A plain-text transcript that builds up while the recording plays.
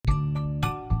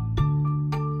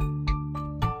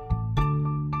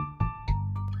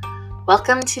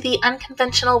Welcome to the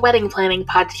Unconventional Wedding Planning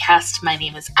Podcast. My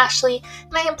name is Ashley,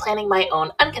 and I am planning my own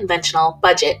unconventional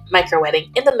budget micro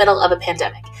wedding in the middle of a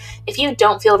pandemic. If you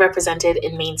don't feel represented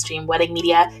in mainstream wedding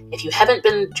media, if you haven't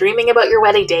been dreaming about your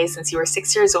wedding day since you were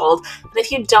 6 years old, and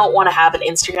if you don't want to have an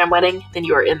Instagram wedding, then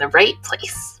you are in the right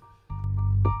place.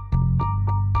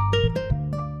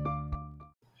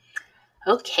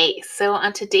 Okay, so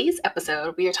on today's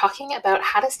episode, we are talking about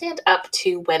how to stand up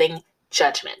to wedding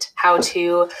judgment, how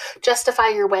to justify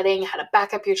your wedding, how to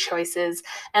back up your choices.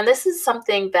 And this is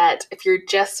something that if you're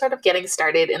just sort of getting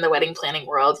started in the wedding planning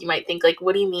world, you might think like,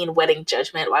 what do you mean wedding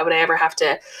judgment? Why would I ever have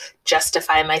to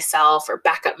justify myself or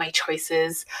back up my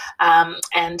choices?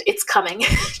 And it's coming,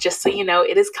 just so you know,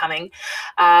 it is coming.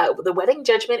 The wedding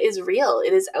judgment is real.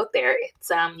 It is out there.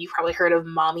 It's you've probably heard of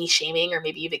mommy shaming, or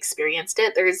maybe you've experienced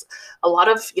it. There's a lot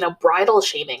of, bridal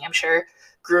shaming. I'm sure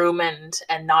groom and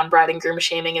non-bride and groom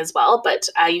shaming as well, but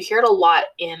you hear it a lot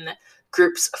in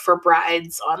groups for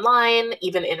brides online,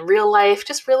 even in real life,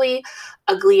 just really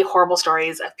ugly, horrible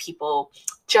stories of people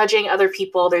judging other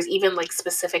people. There's even like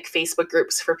specific Facebook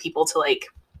groups for people to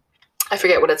I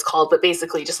forget what it's called, but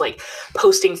basically just like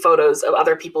posting photos of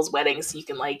other people's weddings so you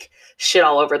can like shit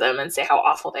all over them and say how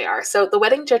awful they are. So the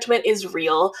wedding judgment is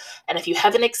real. And if you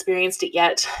haven't experienced it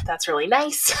yet, that's really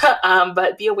nice.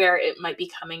 But be aware it might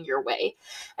be coming your way.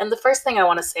 And the first thing I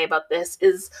want to say about this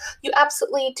is you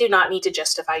absolutely do not need to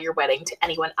justify your wedding to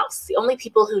anyone else. The only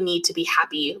people who need to be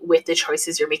happy with the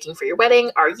choices you're making for your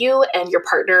wedding are you and your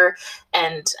partner.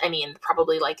 And I mean,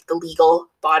 probably like the legal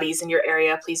bodies in your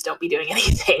area. Please don't be doing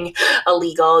anything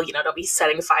illegal. Don't be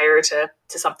setting fire to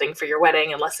something for your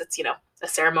wedding unless it's, a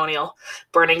ceremonial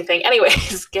burning thing.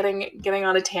 Anyways, getting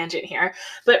on a tangent here.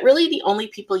 But really the only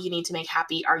people you need to make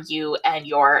happy are you and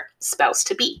your spouse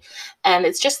to be. And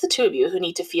it's just the two of you who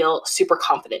need to feel super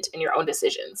confident in your own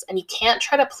decisions. And you can't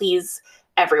try to please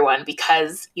everyone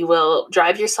because you will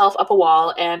drive yourself up a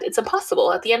wall and it's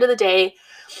impossible. At the end of the day,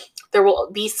 there will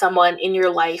be someone in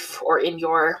your life or in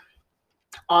your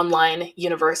online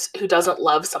universe who doesn't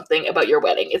love something about your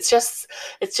wedding. It's just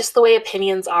the way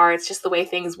opinions are. It's just the way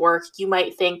things work. You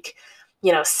might think,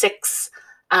 6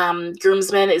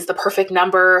 groomsmen is the perfect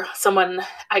number. Someone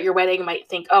at your wedding might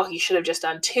think, oh, you should have just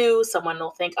done 2. Someone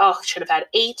will think, oh, should have had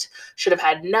 8, should have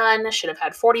had none, should have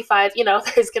had 45.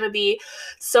 There's going to be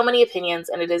so many opinions,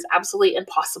 and it is absolutely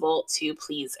impossible to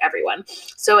please everyone.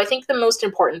 So I think the most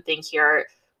important thing here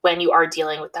when you are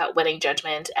dealing with that wedding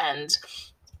judgment and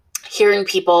hearing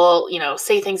people,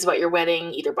 say things about your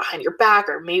wedding, either behind your back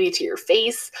or maybe to your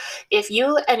face. If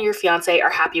you and your fiance are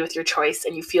happy with your choice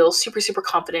and you feel super, super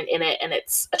confident in it, and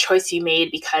it's a choice you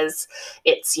made because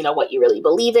it's, what you really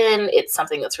believe in, it's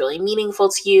something that's really meaningful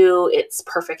to you, it's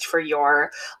perfect for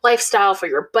your lifestyle, for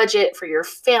your budget, for your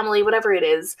family, whatever it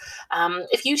is.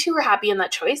 If you two are happy in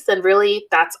that choice, then really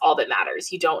that's all that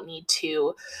matters. You don't need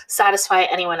to satisfy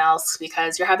anyone else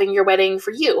because you're having your wedding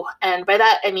for you. And by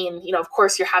that, I mean, of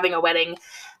course you're having a wedding.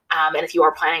 And if you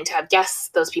are planning to have guests,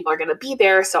 those people are going to be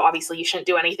there. So obviously you shouldn't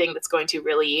do anything that's going to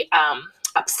really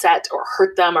upset or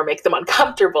hurt them or make them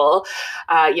uncomfortable.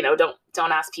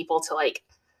 Don't ask people to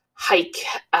hike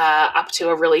up to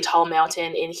a really tall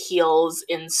mountain in heels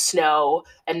in snow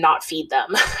and not feed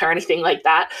them or anything like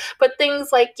that. But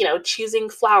things like, choosing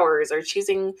flowers or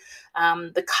choosing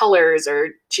the colors or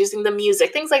choosing the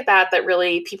music, things like that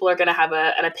really people are going to have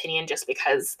an opinion just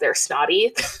because they're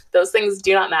snotty. Those things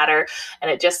do not matter. And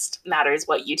it just matters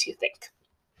what you two think.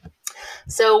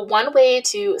 So one way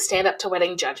to stand up to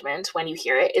wedding judgment when you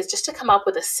hear it is just to come up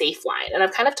with a safe line. And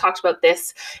I've kind of talked about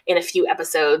this in a few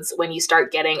episodes when you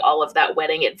start getting all of that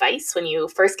wedding advice, when you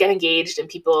first get engaged and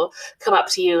people come up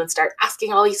to you and start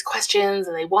asking all these questions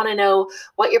and they want to know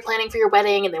what you're planning for your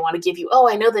wedding and they want to give you, oh,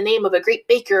 I know the name of a great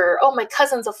baker. Oh, my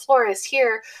cousin's a florist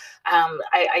here.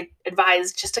 I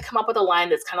advise just to come up with a line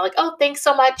that's kind of like, oh, thanks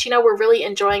so much. We're really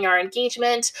enjoying our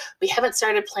engagement. We haven't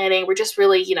started planning. We're just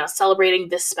really, celebrating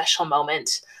this special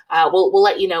moment. We'll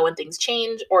let you know when things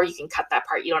change, or you can cut that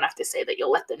part. You don't have to say that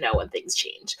you'll let them know when things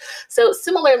change. So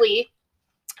similarly,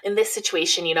 in this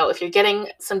situation, if you're getting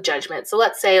some judgment, so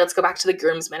let's go back to the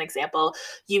groomsmen example.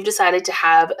 You've decided to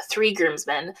have 3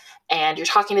 groomsmen and you're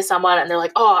talking to someone and they're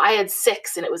like, oh, I had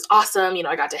 6 and it was awesome.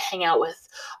 I got to hang out with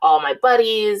all my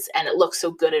buddies and it looks so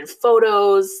good in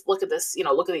photos. Look at this,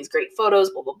 look at these great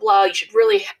photos, blah, blah, blah. You should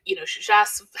really, should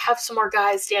just have some more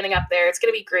guys standing up there. It's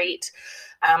going to be great.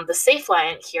 The safe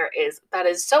line here is, that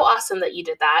is so awesome that you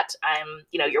did that.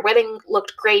 Your wedding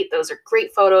looked great. Those are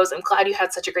great photos. I'm glad you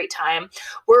had such a great time.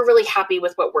 We're really happy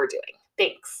with what we're doing.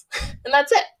 Thanks. And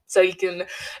that's it. So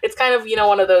it's kind of,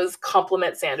 one of those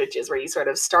compliment sandwiches where you sort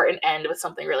of start and end with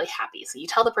something really happy. So you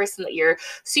tell the person that you're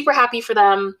super happy for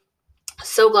them.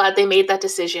 So glad they made that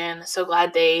decision. So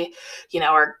glad they,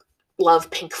 are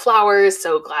love pink flowers.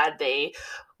 So glad they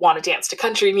want to dance to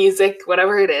country music,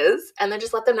 whatever it is. And then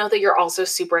just let them know that you're also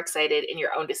super excited in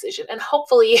your own decision. And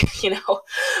hopefully,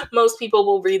 most people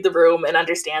will read the room and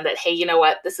understand that, hey, you know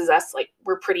what, this is us. Like,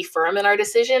 we're pretty firm in our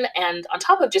decision. And on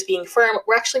top of just being firm,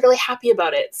 we're actually really happy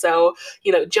about it. So,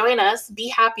 join us, be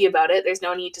happy about it. There's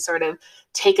no need to sort of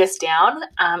take us down.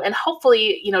 And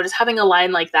hopefully, just having a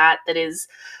line like that is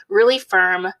really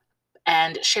firm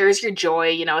and shares your joy.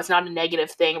 It's not a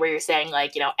negative thing where you're saying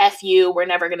like, F you, we're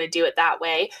never going to do it that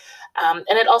way. And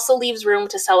it also leaves room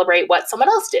to celebrate what someone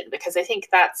else did, because I think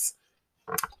that's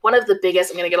one of the biggest,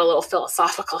 I'm going to get a little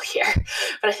philosophical here,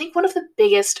 but I think one of the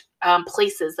biggest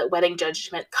places that wedding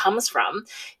judgment comes from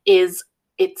is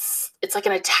it's like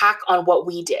an attack on what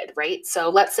we did, right? So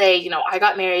let's say, I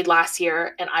got married last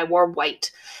year and I wore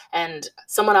white, and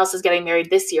someone else is getting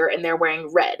married this year and they're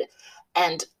wearing red.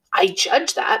 And I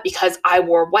judge that because I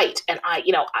wore white, and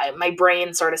my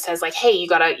brain sort of says like, hey, you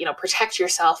gotta, protect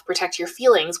yourself, protect your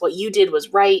feelings. What you did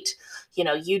was right.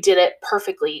 You did it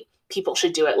perfectly. People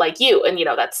should do it like you. And,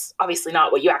 that's obviously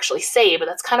not what you actually say, but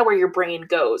that's kind of where your brain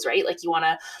goes, right? Like, you want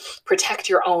to protect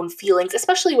your own feelings,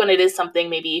 especially when it is something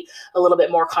maybe a little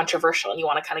bit more controversial and you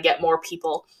want to kind of get more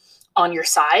people on your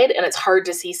side. And it's hard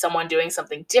to see someone doing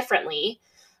something differently.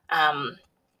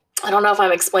 I don't know if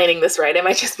I'm explaining this right. I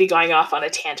might just be going off on a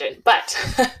tangent. But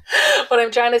what I'm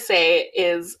trying to say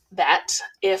is that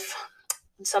if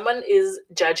someone is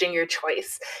judging your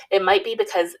choice, it might be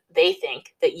because they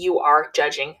think that you are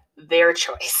judging their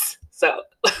choice. So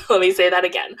let me say that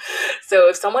again. So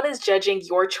if someone is judging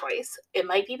your choice, it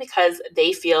might be because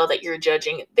they feel that you're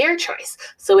judging their choice.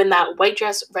 So in that white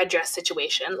dress, red dress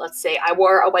situation, let's say I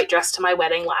wore a white dress to my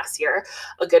wedding last year.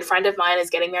 A good friend of mine is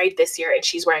getting married this year and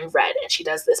she's wearing red. And she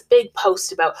does this big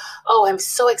post about, oh, I'm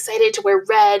so excited to wear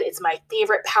red. It's my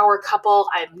favorite power couple.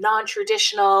 I'm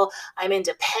non-traditional. I'm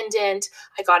independent.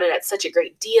 I got it at such a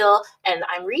great deal. And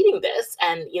I'm reading this,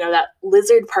 and that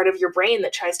lizard part of your brain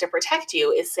that tries to protect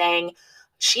you is saying,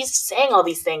 she's saying all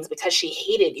these things because she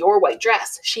hated your white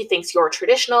dress. She thinks you're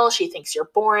traditional. She thinks you're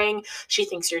boring. She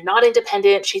thinks you're not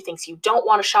independent. She thinks you don't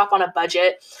want to shop on a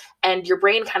budget. And your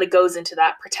brain kind of goes into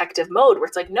that protective mode where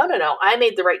it's like, no, I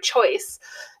made the right choice.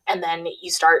 And then you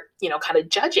start, kind of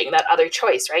judging that other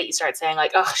choice, right? You start saying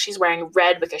like, oh, she's wearing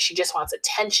red because she just wants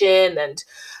attention. And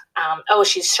oh,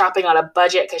 she's shopping on a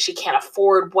budget because she can't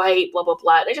afford white, blah, blah,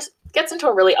 blah. And it just gets into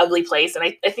a really ugly place. And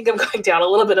I think I'm going down a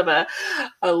little bit of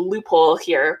a loophole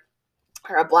here,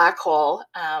 or a black hole,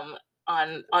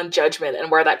 on judgment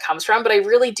and where that comes from. But I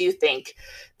really do think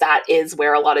that is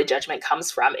where a lot of judgment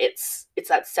comes from. It's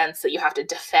that sense that you have to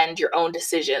defend your own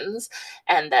decisions,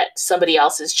 and that somebody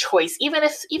else's choice, even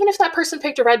if that person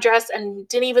picked a red dress and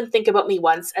didn't even think about me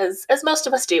once, as most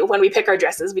of us do when we pick our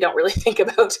dresses, we don't really think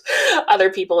about other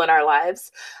people in our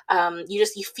lives.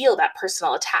 You feel that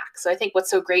personal attack. So I think what's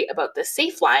so great about this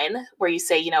safe line, where you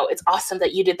say, it's awesome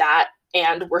that you did that,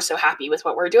 and we're so happy with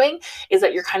what we're doing, is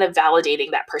that you're kind of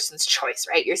validating that person's choice,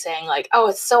 right? You're saying like, oh,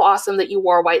 it's so awesome that you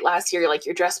wore white last year. Like,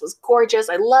 your dress was gorgeous.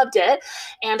 I loved it.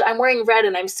 And I'm wearing red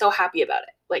and I'm so happy about it.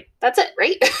 Like, that's it,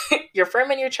 right? You're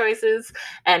firm in your choices,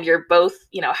 and you're both,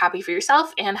 happy for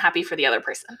yourself and happy for the other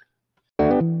person.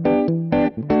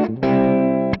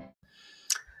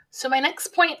 So my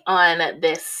next point on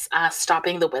this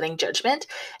stopping the wedding judgment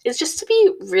is just to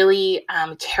be really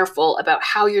careful about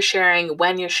how you're sharing,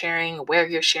 when you're sharing, where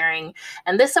you're sharing.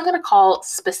 And this I'm going to call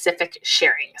specific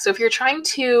sharing. So if you're trying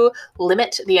to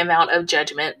limit the amount of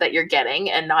judgment that you're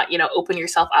getting and not, open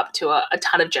yourself up to a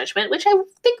ton of judgment, which I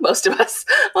think most of us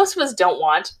don't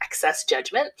want excess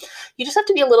judgment, you just have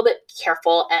to be a little bit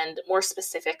careful and more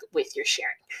specific with your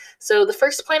sharing. So the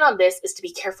first point on this is to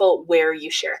be careful where you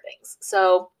share things.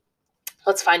 So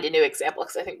let's find a new example,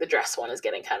 because I think the dress one is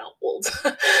getting kind of old.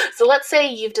 So let's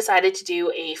say you've decided to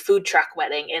do a food truck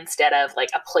wedding instead of like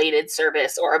a plated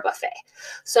service or a buffet.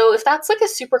 So if that's like a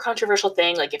super controversial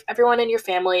thing, like if everyone in your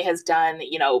family has done,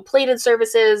 plated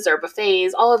services or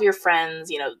buffets, all of your friends,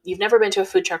 you've never been to a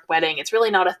food truck wedding, it's really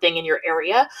not a thing in your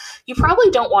area, you probably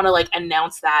don't want to like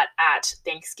announce that at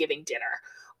Thanksgiving dinner.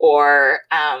 Or,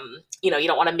 you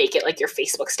don't want to make it like your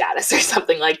Facebook status or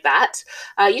something like that.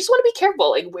 You just want to be careful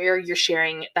like where you're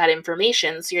sharing that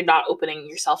information, so you're not opening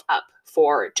yourself up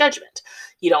for judgment.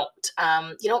 You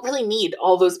don't really need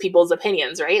all those people's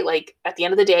opinions, right? Like, at the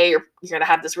end of the day, you're going to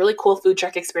have this really cool food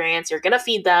truck experience. You're going to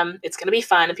feed them. It's going to be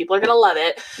fun and people are going to love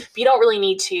it. But you don't really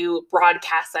need to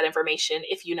broadcast that information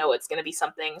if it's going to be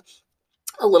something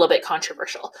a little bit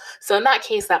controversial. So in that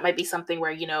case, that might be something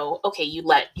where, okay, you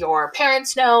let your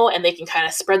parents know and they can kind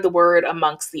of spread the word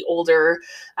amongst the older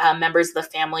members of the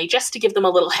family just to give them a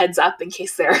little heads up in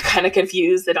case they're kind of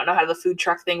confused. They don't know how the food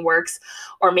truck thing works.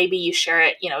 Or maybe you share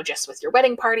it, just with your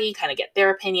wedding party, kind of get their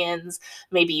opinions.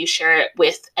 Maybe you share it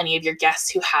with any of your guests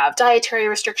who have dietary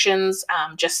restrictions,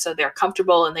 just so they're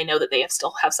comfortable and they know that they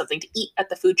still have something to eat at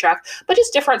the food truck, but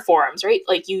just different forums, right?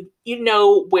 Like you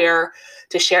know where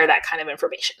to share that kind of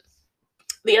information.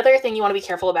 The other thing you want to be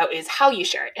careful about is how you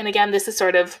share it. And again, this is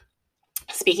sort of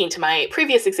speaking to my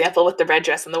previous example with the red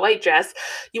dress and the white dress.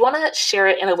 You want to share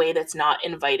it in a way that's not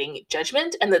inviting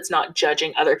judgment and that's not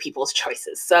judging other people's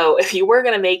choices. So if you were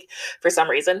going to for some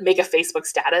reason, make a Facebook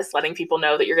status letting people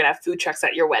know that you're going to have food trucks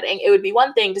at your wedding, it would be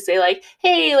one thing to say like,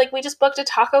 hey, like we just booked a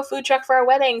taco food truck for our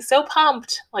wedding. So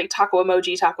pumped, like taco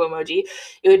emoji, taco emoji.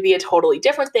 It would be a totally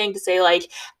different thing to say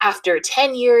like, after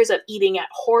 10 years of eating at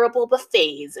horrible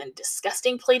buffets and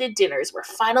disgusting plated dinners, we're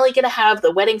finally going to have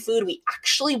the wedding food we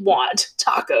actually want.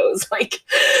 Tacos. Like,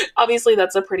 obviously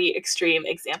that's a pretty extreme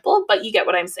example, but you get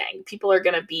what I'm saying. People are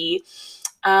going to be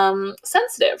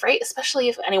sensitive, right? Especially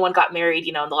if anyone got married,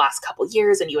 in the last couple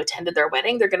years and you attended their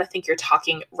wedding, they're going to think you're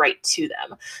talking right to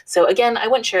them. So again, I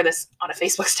wouldn't share this on a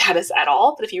Facebook status at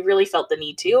all, but if you really felt the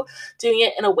need to, doing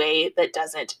it in a way that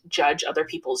doesn't judge other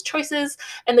people's choices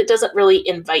and that doesn't really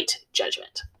invite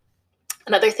judgment.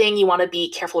 Another thing you want to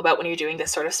be careful about when you're doing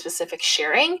this sort of specific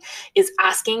sharing is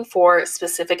asking for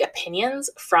specific opinions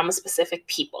from specific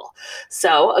people.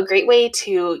 So a great way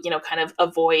to, kind of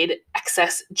avoid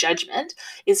excess judgment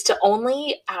is to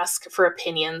only ask for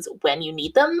opinions when you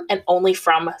need them and only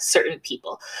from certain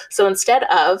people. So instead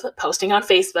of posting on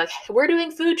Facebook, we're doing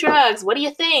food trucks, what do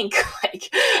you think?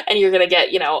 And you're going to get,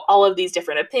 all of these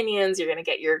different opinions. You're going to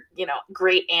get your,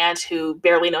 great aunt who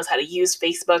barely knows how to use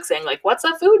Facebook saying like, what's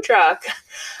a food truck?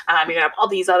 You're gonna have all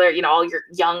these other, all your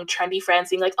young trendy friends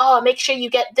being like, oh, make sure you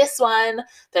get this one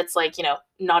that's like,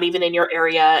 not even in your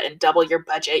area and double your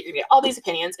budget. You're gonna get all these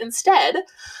opinions. Instead,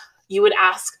 you would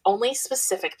ask only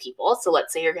specific people. So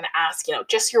let's say you're gonna ask,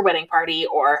 just your wedding party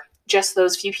or just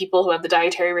those few people who have the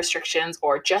dietary restrictions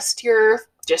or just your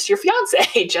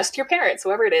fiance, just your parents,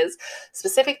 whoever it is,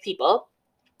 specific people.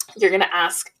 You're going to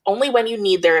ask only when you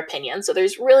need their opinion. So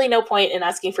there's really no point in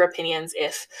asking for opinions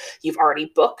if you've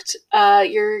already booked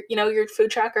your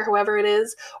food truck or whoever it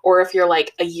is, or if you're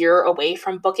like a year away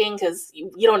from booking, because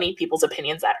you don't need people's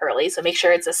opinions that early. So make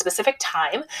sure it's a specific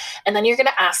time. And then you're going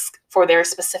to ask for their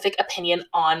specific opinion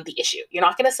on the issue. You're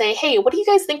not going to say, hey, what do you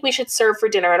guys think we should serve for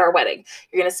dinner at our wedding?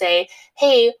 You're going to say,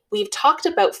 hey, we've talked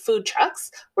about food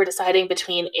trucks. We're deciding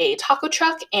between a taco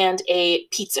truck and a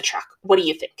pizza truck. What do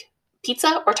you think?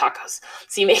 Pizza or tacos?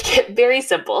 So you make it very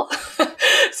simple.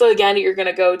 So again, you're going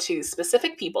to go to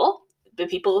specific people, the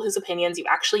people whose opinions you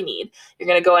actually need. You're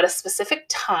going to go at a specific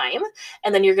time,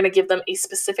 and then you're going to give them a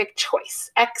specific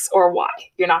choice, X or Y.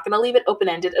 You're not going to leave it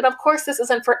open-ended. And of course, this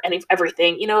isn't for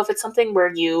everything. If it's something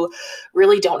where you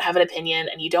really don't have an opinion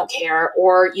and you don't care,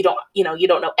 or you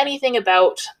don't know anything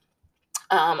about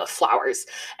flowers,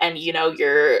 and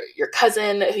your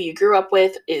cousin who you grew up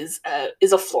with is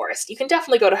a florist, you can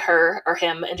definitely go to her or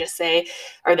him and just say,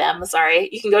 or them, sorry,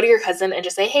 you can go to your cousin and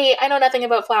just say, hey, I know nothing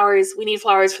about flowers, we need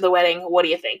flowers for the wedding, what do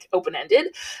you think? Open-ended.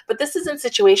 But this is in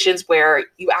situations where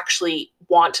you actually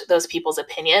want those people's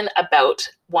opinion about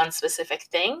one specific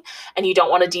thing, and you don't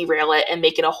want to derail it and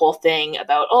make it a whole thing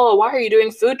about, oh, why are you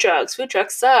doing food trucks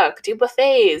suck, do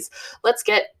buffets, let's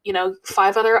get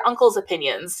 5 other uncles'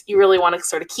 opinions. You really want to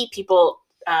sort of keep people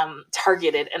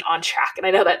targeted and on track. And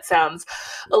I know that sounds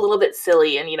a little bit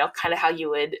silly and kind of how you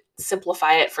would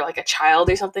simplify it for like a child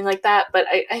or something like that, but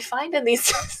I find in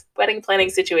these wedding planning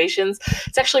situations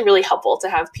it's actually really helpful to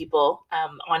have people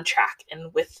on track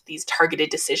and with these targeted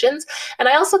decisions. And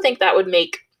I also think that would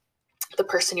make the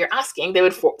person you're asking, they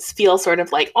would feel sort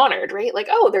of like honored, right? Like,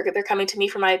 oh, they're coming to me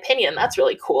for my opinion. That's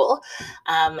really cool.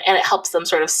 And it helps them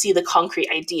sort of see the concrete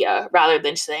idea rather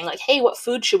than saying like, hey, what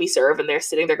food should we serve? And they're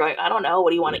sitting there going, I don't know.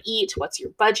 What do you want to eat? What's your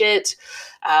budget?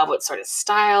 What sort of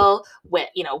style?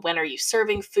 When are you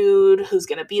serving food? Who's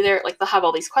going to be there? Like, they'll have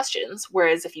all these questions.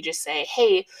 Whereas if you just say,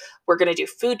 hey, we're going to do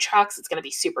food trucks, it's going to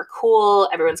be super cool,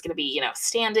 everyone's going to be,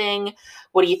 standing,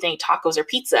 what do you think, tacos or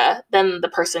pizza? Then the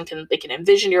person can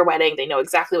envision your wedding, they know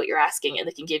exactly what you're asking, and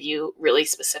they can give you really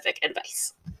specific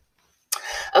advice.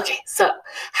 Okay, so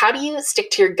how do you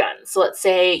stick to your guns? So let's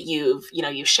say you've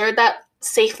shared that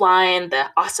safe line, the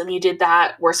awesome, you did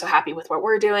that, we're so happy with what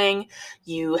we're doing.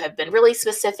 You have been really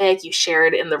specific, you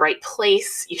shared in the right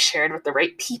place, you shared with the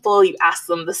right people, you asked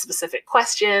them the specific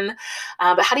question.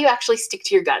 But how do you actually stick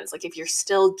to your guns? Like if you're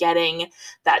still getting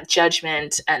that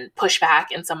judgment and pushback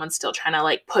and someone's still trying to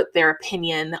like put their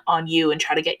opinion on you and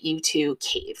try to get you to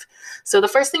cave. So the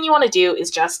first thing you want to do is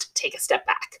just take a step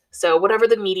back. So whatever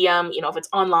the medium, if it's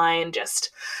online, just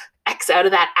X out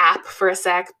of that app for a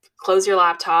sec, close your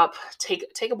laptop, take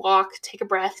a walk, take a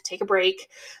breath, take a break.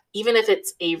 Even if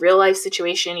it's a real life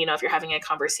situation, if you're having a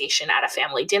conversation at a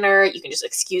family dinner, you can just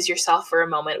excuse yourself for a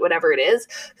moment, whatever it is,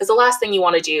 because the last thing you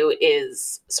want to do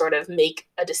is sort of make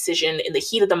a decision in the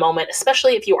heat of the moment,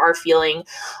 especially if you are feeling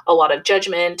a lot of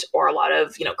judgment or a lot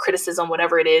of, criticism,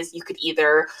 whatever it is. You could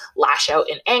either lash out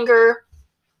in anger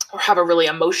or have a really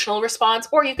emotional response,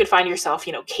 or you could find yourself,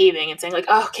 caving and saying like,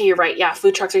 oh, okay, you're right. Yeah,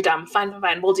 food trucks are dumb. Fine.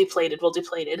 We'll do plated.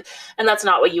 And that's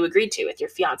not what you agreed to with your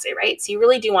fiance, right? So you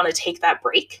really do want to take that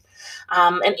break.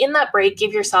 And in that break,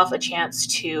 give yourself a chance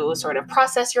to sort of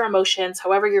process your emotions,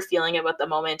 however you're feeling about the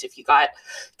moment, if you got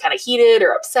kind of heated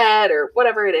or upset or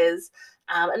whatever it is.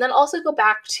 And then also go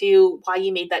back to why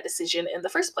you made that decision in the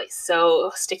first place.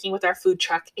 So sticking with our food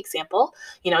truck example,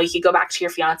 you could go back to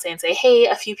your fiance and say, hey,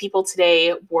 a few people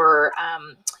today were,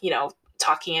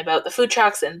 talking about the food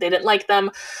trucks and they didn't like them.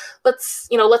 Let's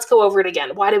go over it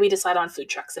again. Why did we decide on food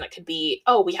trucks? And it could be,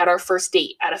 oh, we had our first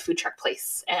date at a food truck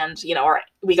place and,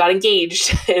 we got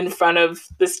engaged in front of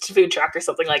this food truck or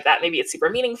something like that. Maybe it's super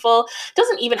meaningful. It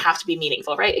doesn't even have to be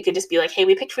meaningful, right? It could just be like, hey,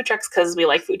 we picked food trucks because we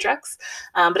like food trucks.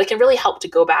 But it can really help to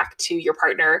go back to your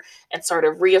partner and sort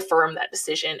of reaffirm that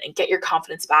decision and get your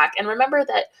confidence back. And remember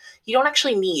that you don't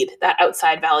actually need that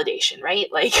outside validation, right?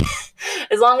 Like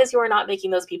as long as you are not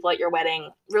making those people at your wedding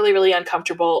really, really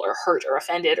uncomfortable or hurt or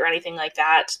offended or anything like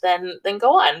that, then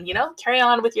go on, carry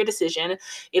on with your decision.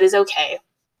 It is okay.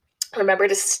 Remember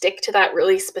to stick to that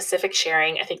really specific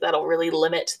sharing. I think that'll really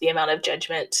limit the amount of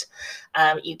judgment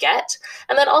you get.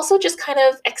 And then also just kind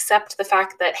of accept the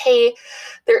fact that, hey,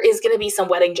 there is going to be some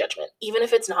wedding judgment, even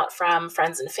if it's not from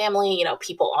friends and family,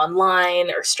 people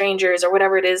online or strangers or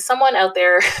whatever it is. Someone out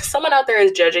there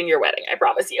is judging your wedding. I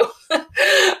promise you,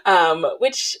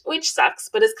 which sucks,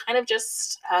 but is kind of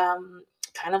just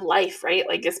kind of life, right?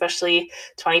 Like especially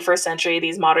 21st century,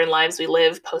 these modern lives we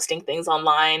live, posting things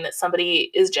online,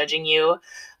 somebody is judging you,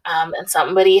 and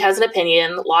somebody has an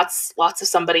opinion. Lots of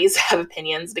somebodies have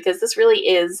opinions, because this really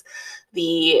is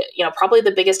the, probably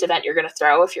the biggest event you're going to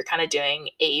throw if you're kind of doing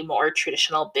a more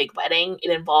traditional big wedding.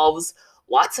 It involves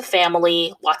lots of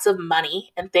family, lots of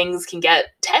money, and things can get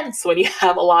tense when you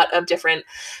have a lot of different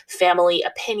family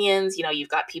opinions. You've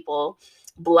got people,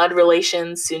 blood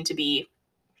relations, soon to be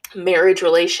marriage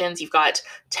relations. You've got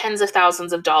tens of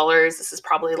thousands of dollars. This is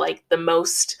probably like the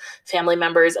most family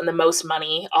members and the most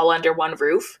money all under one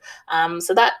roof.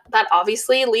 So that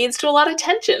obviously leads to a lot of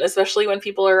tension, especially when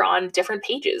people are on different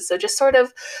pages. So just sort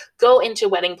of go into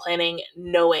wedding planning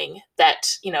knowing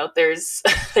that, there's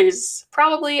there's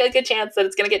probably a good chance that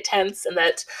it's going to get tense and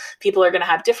that people are going to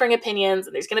have differing opinions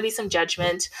and there's going to be some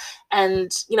judgment.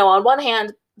 And, on one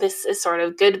hand, this is sort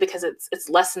of good because it's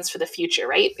lessons for the future,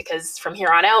 right? Because from here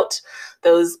on out,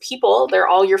 those people, they're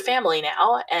all your family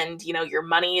now, and your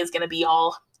money is going to be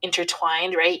all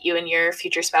intertwined, right? You and your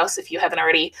future spouse, if you haven't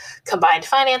already combined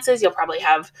finances, you'll probably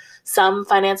have some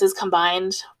finances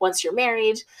combined once you're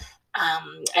married,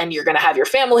 and you're going to have your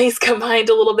families combined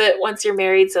a little bit once you're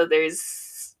married. So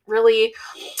there's really,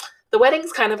 the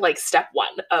wedding's kind of like step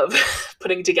one of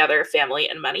putting together family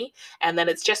and money. And then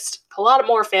it's just a lot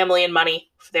more family and money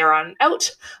from there on out.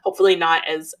 Hopefully not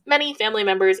as many family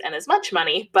members and as much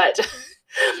money, but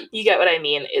you get what I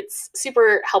mean. It's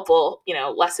super helpful,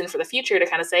 lesson for the future to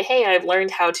kind of say, hey, I've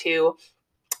learned how to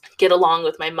get along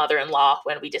with my mother-in-law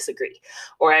when we disagree,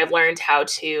 or I've learned how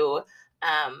to,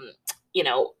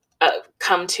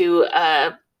 come to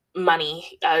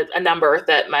money, a number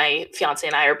that my fiance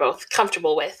and I are both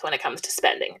comfortable with when it comes to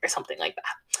spending or something like that.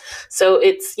 So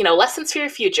it's, lessons for your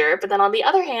future. But then on the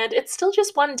other hand, it's still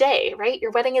just one day, right?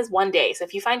 Your wedding is one day. So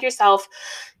if you find yourself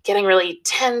getting really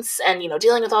tense and,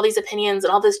 dealing with all these opinions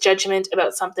and all this judgment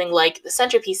about something like the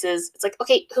centerpieces, it's like,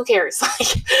 okay, who cares?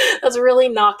 Like, that's really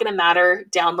not going to matter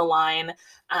down the line.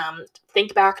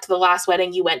 Think back to the last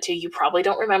wedding you went to. You probably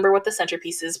don't remember what the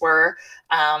centerpieces were,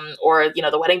 or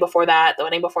the wedding before that, the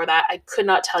wedding before that. I could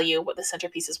not tell you what the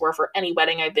centerpieces were for any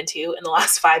wedding I've been to in the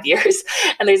last 5 years.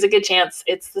 And there's a good chance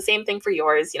it's the same thing for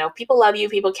yours. People love you,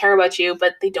 people care about you,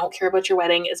 but they don't care about your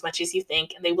wedding as much as you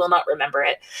think, and they will not remember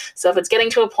it. So if it's getting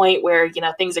to a point where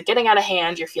things are getting out of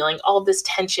hand, you're feeling all of this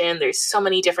tension, there's so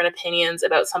many different opinions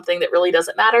about something that really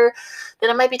doesn't matter, then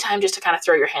it might be time just to kind of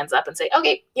throw your hands up and say,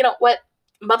 okay, you know what?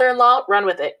 Mother-in-law, run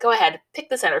with it. Go ahead, pick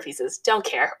the centerpieces. Don't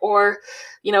care. Or,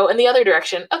 in the other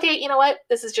direction, okay, you know what?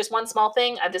 This is just one small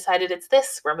thing. I've decided it's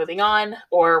this. We're moving on,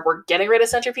 or we're getting rid of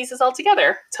centerpieces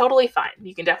altogether. Totally fine.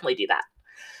 You can definitely do that.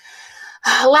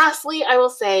 Lastly, I will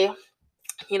say,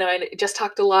 I just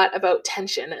talked a lot about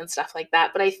tension and stuff like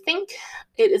that, but I think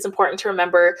it is important to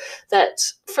remember that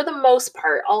for the most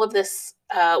part, all of this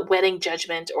wedding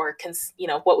judgment, or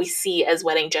what we see as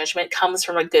wedding judgment, comes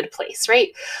from a good place, right?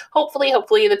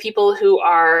 Hopefully the people who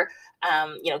are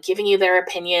giving you their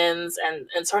opinions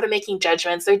and sort of making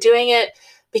judgments, they're doing it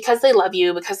because they love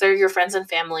you, because they're your friends and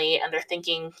family, and they're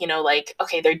thinking,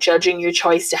 okay, they're judging your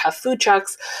choice to have food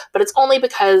trucks, but it's only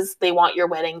because they want your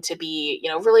wedding to be,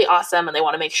 really awesome, and they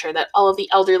want to make sure that all of the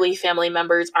elderly family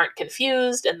members aren't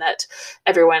confused, and that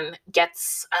everyone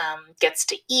gets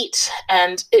to eat.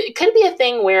 And it could be a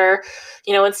thing where,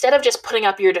 instead of just putting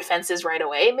up your defenses right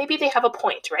away, maybe they have a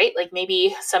point, right? Like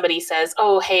maybe somebody says,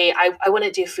 oh, hey, I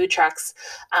wouldn't do food trucks.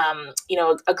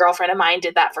 A girlfriend of mine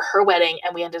did that for her wedding,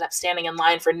 and we ended up standing in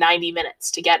line for 90 minutes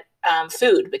to get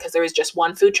food because there was just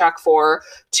one food truck for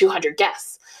 200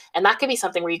 guests. And that could be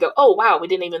something where you go, oh, wow, we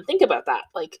didn't even think about that.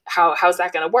 Like, how's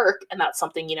that going to work? And that's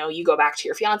something, you go back to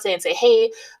your fiance and say,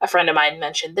 hey, a friend of mine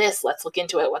mentioned this. Let's look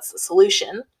into it. What's the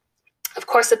solution? Of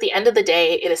course, at the end of the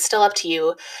day, it is still up to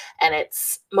you, and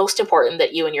it's most important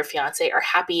that you and your fiance are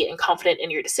happy and confident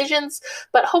in your decisions.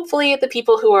 But hopefully the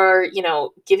people who are,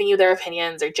 giving you their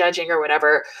opinions or judging or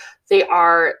whatever, they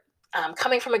are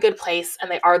coming from a good place, and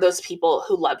they are those people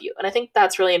who love you. And I think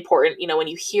that's really important. When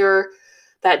you hear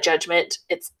that judgment,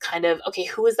 it's kind of, okay,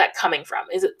 who is that coming from?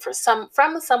 Is it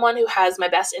from someone who has my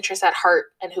best interest at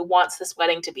heart and who wants this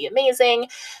wedding to be amazing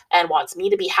and wants me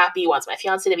to be happy, wants my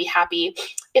fiance to be happy?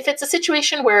 If it's a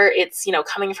situation where it's,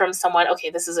 coming from someone,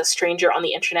 okay, this is a stranger on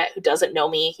the internet who doesn't know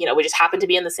me, we just happen to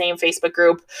be in the same Facebook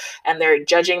group and they're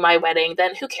judging my wedding,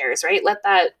 then who cares, right? Let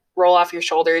that roll off your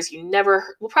shoulders.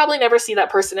 Will probably never see that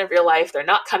person in real life. They're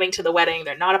not coming to the wedding.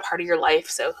 They're not a part of your life.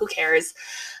 So who cares?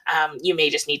 You may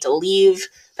just need to leave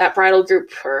that bridal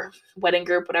group or wedding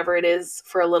group, whatever it is,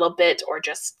 for a little bit, or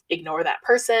just ignore that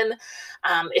person.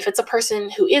 If it's a person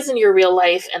who is in your real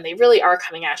life and they really are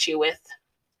coming at you with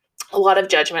a lot of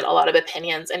judgment, a lot of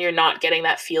opinions, and you're not getting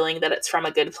that feeling that it's from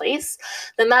a good place,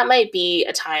 then that might be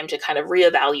a time to kind of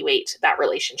reevaluate that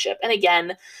relationship. And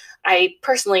again, I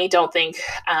personally don't think,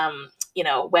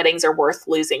 weddings are worth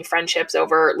losing friendships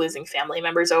over, losing family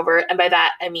members over. And by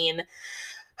that, I mean,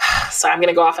 so I'm going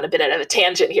to go off on a bit of a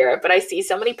tangent here, but I see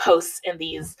so many posts in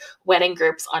these wedding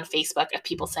groups on Facebook of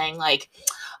people saying like,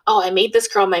 oh, I made this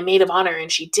girl my maid of honor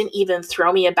and she didn't even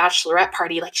throw me a bachelorette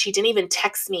party. Like she didn't even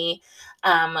text me.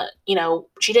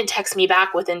 She didn't text me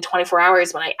back within 24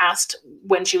 hours when I asked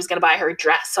when she was going to buy her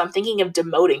dress. So I'm thinking of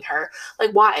demoting her.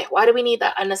 Like, why? Why do we need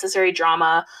that unnecessary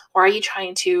drama? Why are you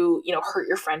trying to, hurt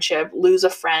your friendship, lose a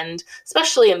friend,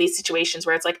 especially in these situations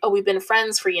where it's like, oh, we've been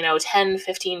friends for, 10,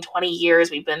 15, 20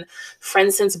 years. We've been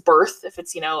friends since birth, if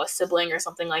it's, a sibling or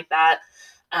something like that.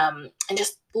 And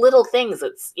just little things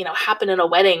that's, happen in a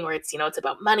wedding where it's, it's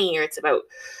about money or it's about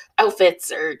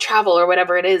outfits or travel or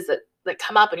whatever it is that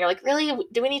come up, and you're like, really,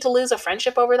 do we need to lose a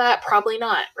friendship over that? Probably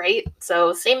not, right?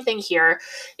 So same thing here.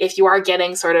 If you are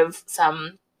getting sort of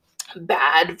some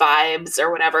bad vibes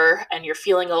or whatever, and you're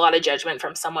feeling a lot of judgment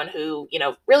from someone who,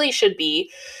 really should be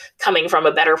coming from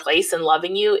a better place and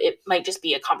loving you, it might just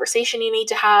be a conversation you need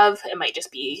to have. It might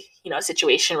just be, a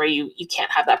situation where you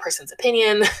can't have that person's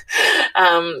opinion,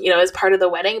 as part of the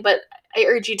wedding. But I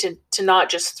urge you to not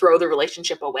just throw the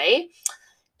relationship away,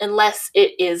 unless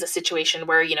it is a situation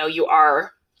where, you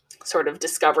are sort of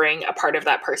discovering a part of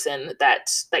that person that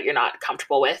you're not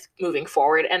comfortable with moving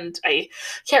forward. And I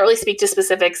can't really speak to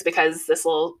specifics because this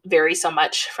will vary so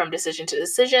much from decision to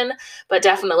decision, but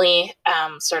definitely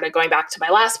sort of going back to my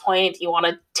last point, you want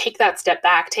to take that step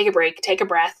back, take a break, take a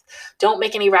breath. Don't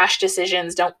make any rash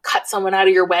decisions. Don't cut someone out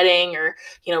of your wedding or,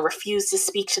 refuse to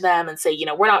speak to them and say,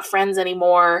 we're not friends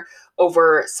anymore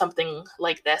over something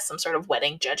like this, some sort of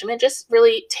wedding judgment. Just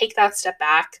really take that step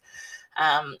back.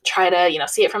 Try to,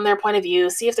 see it from their point of view,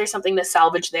 see if there's something to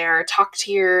salvage there, talk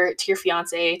to your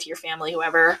fiance, to your family,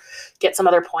 whoever, get some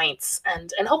other points,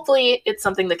 and hopefully it's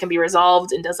something that can be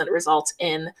resolved and doesn't result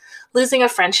in losing a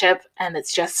friendship, and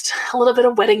it's just a little bit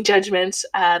of wedding judgment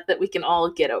that we can all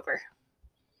get over.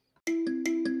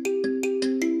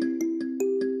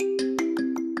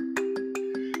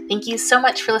 Thank you so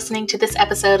much for listening to this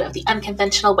episode of the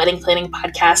Unconventional Wedding Planning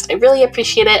Podcast. I really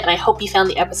appreciate it, and I hope you found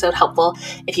the episode helpful.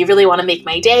 If you really want to make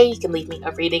my day, you can leave me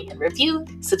a rating and review,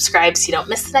 subscribe so you don't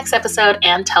miss the next episode,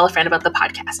 and tell a friend about the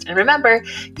podcast. And remember,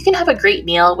 you can have a great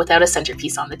meal without a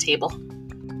centerpiece on the table.